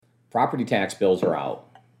property tax bills are out.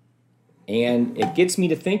 And it gets me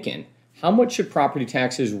to thinking, how much should property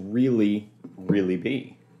taxes really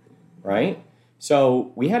be, right?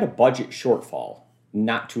 So we had a budget shortfall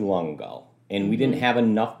not too long ago, and we didn't have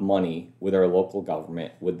enough money with our local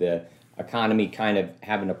government, with the economy kind of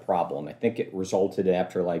having a problem. I think it resulted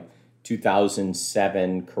after like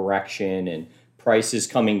 2007 correction and prices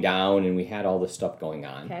coming down, and we had all this stuff going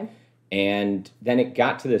on. Okay. And then it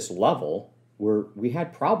got to this level where we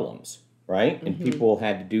had problems, right? And people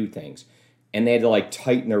had to do things. And they had to like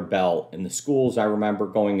tighten their belt. And the schools, I remember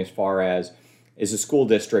going as far as a school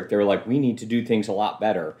district, they were like, we need to do things a lot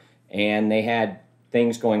better. And they had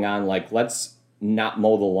things going on like, let's not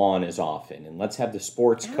mow the lawn as often. And let's have the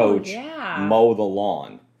sports coach mow the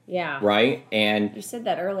lawn. Yeah. Right? And you said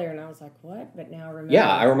that earlier, and I was like, what? But now I remember. Yeah,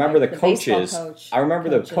 I remember like, the coaches. I remember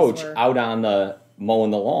the coach out on the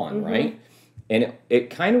mowing the lawn, right? And it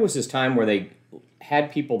kind of was this time where they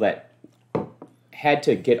had people that had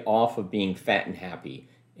to get off of being fat and happy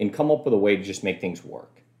and come up with a way to just make things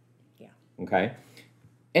work. Yeah. Okay?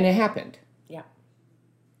 And it happened. Yeah.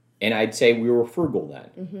 And I'd say we were frugal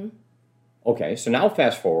then. Okay, so now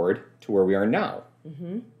fast forward to where we are now.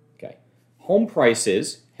 Okay. Home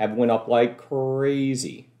prices have went up like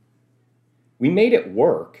crazy. We made it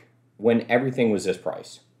work when everything was this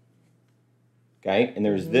price. Okay? And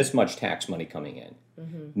there's this much tax money coming in.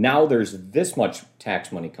 Now there's this much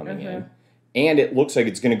tax money coming in. And it looks like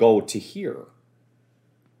it's going to go to here.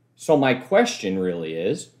 So my question really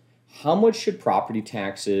is, how much should property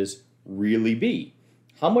taxes really be?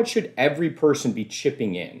 How much should every person be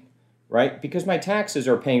chipping in, right? Because my taxes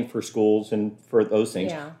are paying for schools and for those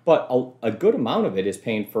things. Yeah. But a good amount of it is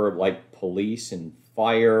paying for like police and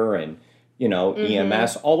fire and,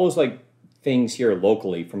 EMS, all those like things here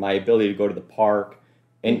locally for my ability to go to the park.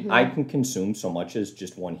 And I can consume so much as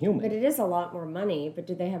just one human. But it is a lot more money, but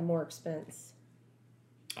do they have more expense?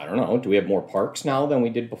 I don't know. Do we have more parks now than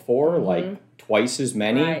we did before? Like twice as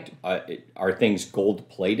many? Right. Are things gold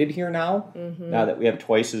plated here now? Now that we have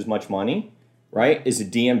twice as much money? Right? Is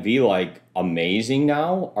the DMV like amazing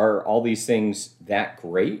now? Are all these things that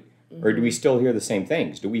great? Or do we still hear the same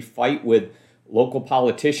things? Do we fight with local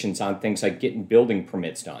politicians on things like getting building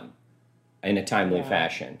permits done in a timely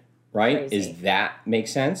fashion? Right? Crazy. Is that make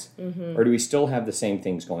sense? Or do we still have the same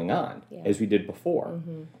things going on as we did before?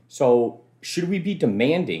 So should we be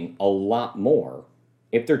demanding a lot more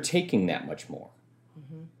if they're taking that much more?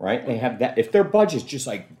 Right? They have that. If their budget's just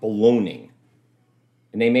like ballooning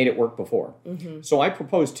and they made it work before. So I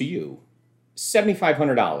propose to you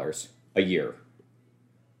 $7,500 a year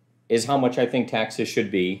is how much I think taxes should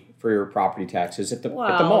be for your property taxes at the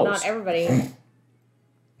most. Not everybody.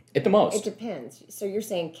 At the most. It depends. So you're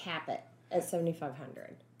saying cap it at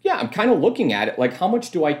 $7,500. Yeah, I'm kind of looking at it like, how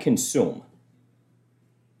much do I consume?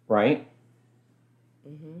 Right?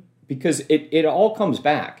 Because it all comes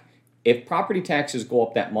back. If property taxes go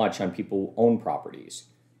up that much on people who own properties,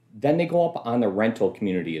 then they go up on the rental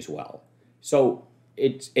community as well. So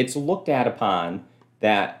it's looked at upon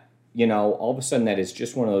that, all of a sudden that is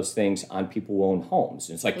just one of those things on people who own homes.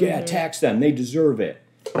 And it's like, yeah, tax them. They deserve it.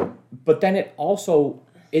 But then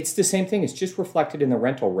it's the same thing. It's just reflected in the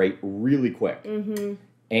rental rate really quick.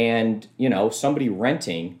 And, somebody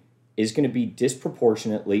renting is going to be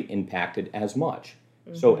disproportionately impacted as much.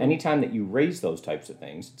 So anytime that you raise those types of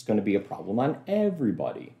things, it's going to be a problem on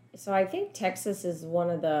everybody. So I think Texas is one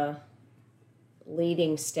of the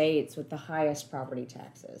leading states with the highest property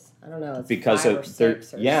taxes. I don't know. It's because 5 or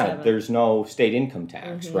 6 or 7. There's no state income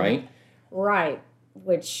tax, right? Right.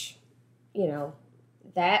 Which, it's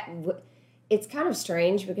kind of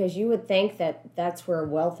strange because you would think that that's where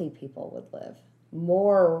wealthy people would live.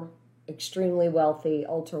 More extremely wealthy,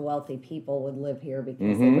 ultra wealthy people would live here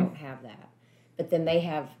because they don't have that. But then they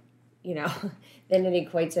have, then it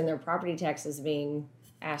equates in their property taxes being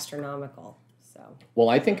astronomical. So. Well,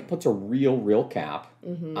 I think it puts a real cap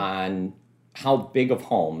on how big of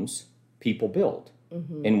homes people build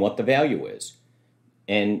and what the value is.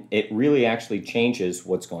 And it really actually changes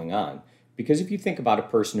what's going on. Because if you think about a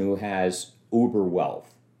person who has uber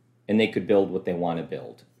wealth and they could build what they want to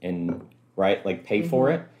build and, right, like pay for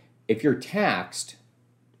it, if you're taxed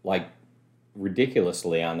like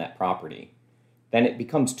ridiculously on that property, then it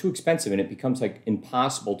becomes too expensive and it becomes like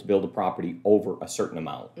impossible to build a property over a certain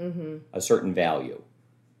amount, a certain value.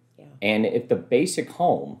 Yeah. And if the basic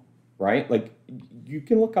home, right, like you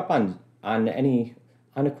can look up on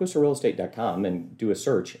aquissarealestate.com and do a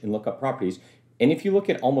search and look up properties. And if you look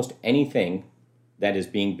at almost anything that is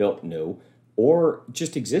being built new or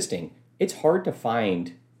just existing, it's hard to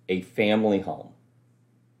find a family home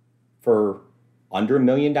for under $1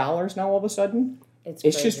 million now all of a sudden. It's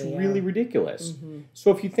It's crazy, just really ridiculous.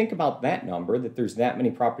 So if you think about that number, that there's that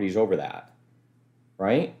many properties over that,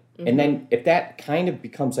 right? And then if that kind of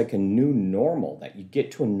becomes like a new normal, that you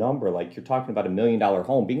get to a number, like you're talking about $1 million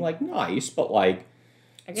home being like nice, but like,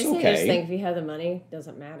 I guess it's I just okay. think if you have the money, it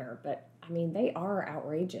doesn't matter. But I mean, they are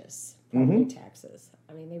outrageous, property taxes.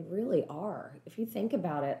 I mean, they really are. If you think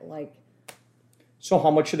about it, like, So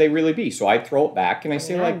how much should they really be? So I throw it back and I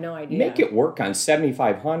say, I like, have no idea. make it work on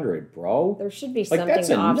 7,500, bro. there should be Like, something that's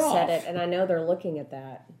to offset enough. it. And I know they're looking at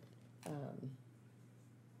that.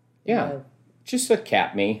 Yeah, know. just to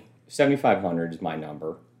cap me. 7,500 is my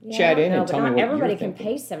number. Yeah, Chat in no, and but tell me not what everybody you're can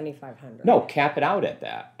thinking. pay $7,500. No, cap it out at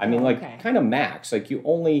that. I mean, like, okay. kind of max. Like,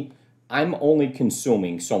 I'm only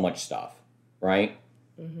consuming so much stuff, right?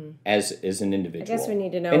 As an I individual. guess we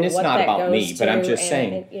need to know and it's what not that about goes me, to. but I'm just and,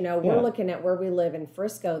 saying. you know, we're looking at where we live in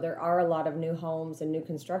Frisco. There are a lot of new homes and new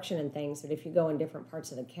construction and things. But if you go in different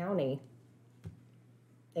parts of the county,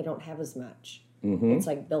 they don't have as much. It's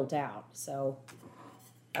like built out. So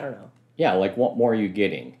I don't know. Yeah, like what more are you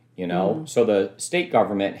getting? You know, so the state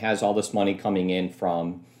government has all this money coming in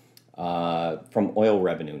from oil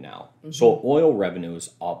revenue now. So oil revenue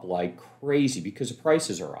is up like crazy because the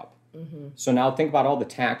prices are up. So now think about all the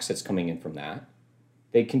tax that's coming in from that.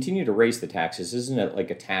 They continue to raise the taxes. Isn't it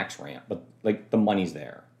like a tax ramp? But like the money's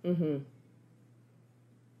there. And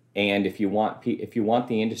if you want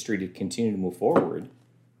the industry to continue to move forward,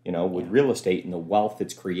 you know, with real estate and the wealth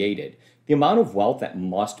that's created, the amount of wealth that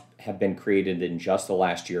must have been created in just the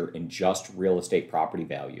last year in just real estate property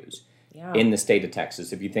values in the state of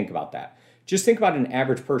Texas, if you think about that. Just think about an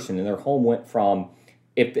average person and their home went from,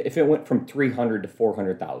 if it went from 300 to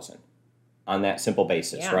 400,000 on that simple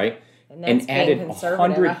basis, right? And added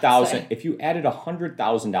 $100,000. $100,000. If you added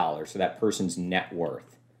 $100,000 to that person's net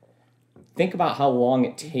worth, think about how long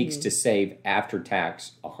it takes to save after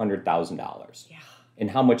tax $100,000. Yeah.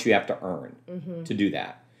 And how much you have to earn to do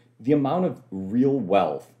that. The amount of real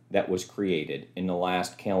wealth that was created in the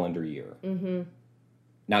last calendar year.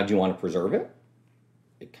 Now, do you want to preserve it?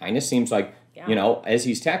 It kind of seems like, you know, as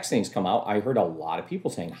these tax things come out, I heard a lot of people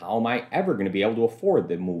saying, how am I ever going to be able to afford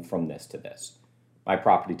the move from this to this? My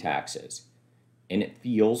property taxes. And it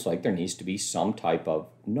feels like there needs to be some type of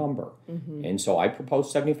number. And so I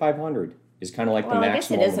propose 7,500 is kind of like the maximum I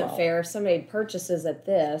guess it isn't amount. fair. If somebody purchases at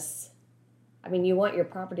this, I mean, you want your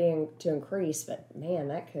property to increase, but man,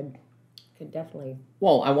 that could definitely.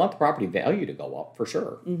 Well, I want the property value to go up for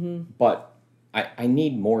sure. But I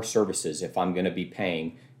need more services if I'm going to be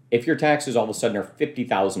paying. If your taxes all of a sudden are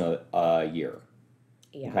 $50,000 a year,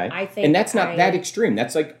 okay, I think, and that's not that extreme.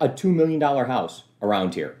 That's like a $2 million house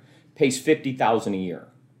around here pays $50,000 a year.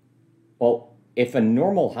 Well, if a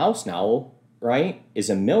normal house now, right, is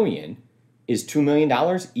 $1 million, is $2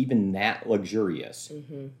 million even that luxurious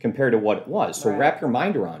compared to what it was? So wrap your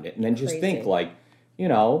mind around it, and then just think like, you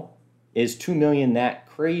know, is $2 million that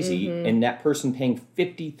crazy, and that person paying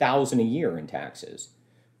 $50,000 a year in taxes?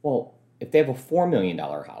 Well, if they have a $4 million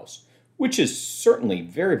house, which is certainly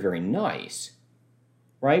very, very nice,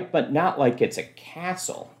 right? But not like it's a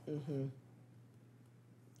castle.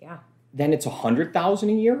 Yeah. Then it's $100,000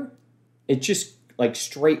 a year. It's just like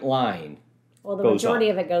straight line. Well, the majority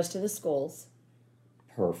of it goes to the schools.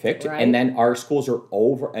 Perfect. Right. And then our schools are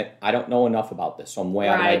over. I don't know enough about this, so I'm way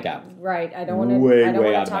out of my depth. Right. I don't want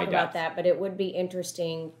to talk about that, but it would be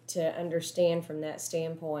interesting to understand from that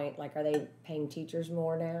standpoint. Like, are they paying teachers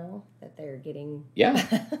more now that they're getting?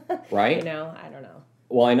 Yeah. Right. You know, I don't know.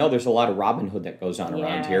 Well, I know there's a lot of Robin Hood that goes on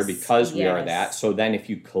around here because we are that. So then if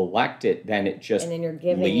you collect it, then it just and then you're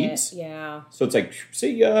giving leads. It. Yeah. So it's like,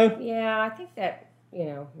 see ya. Yeah, I think that, you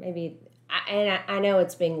know, maybe. I know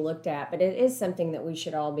it's being looked at, but it is something that we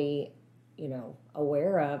should all be, you know,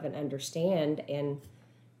 aware of and understand and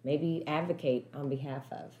maybe advocate on behalf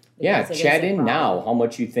of. Yeah, chat in now how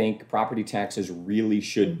much you think property taxes really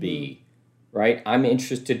should be, right? I'm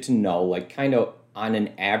interested to know, like, kind of on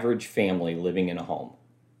an average family living in a home,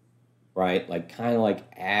 right? Like, kind of like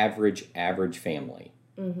average family.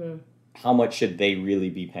 How much should they really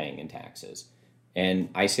be paying in taxes? And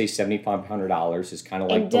I say $7,500 is kind of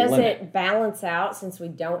like the limit. And does it balance out since we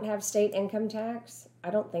don't have state income tax? I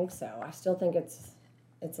don't think so. I still think it's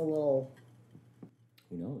a little.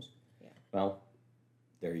 Who knows? Yeah. Well,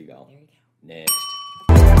 there you go. There you go. Next.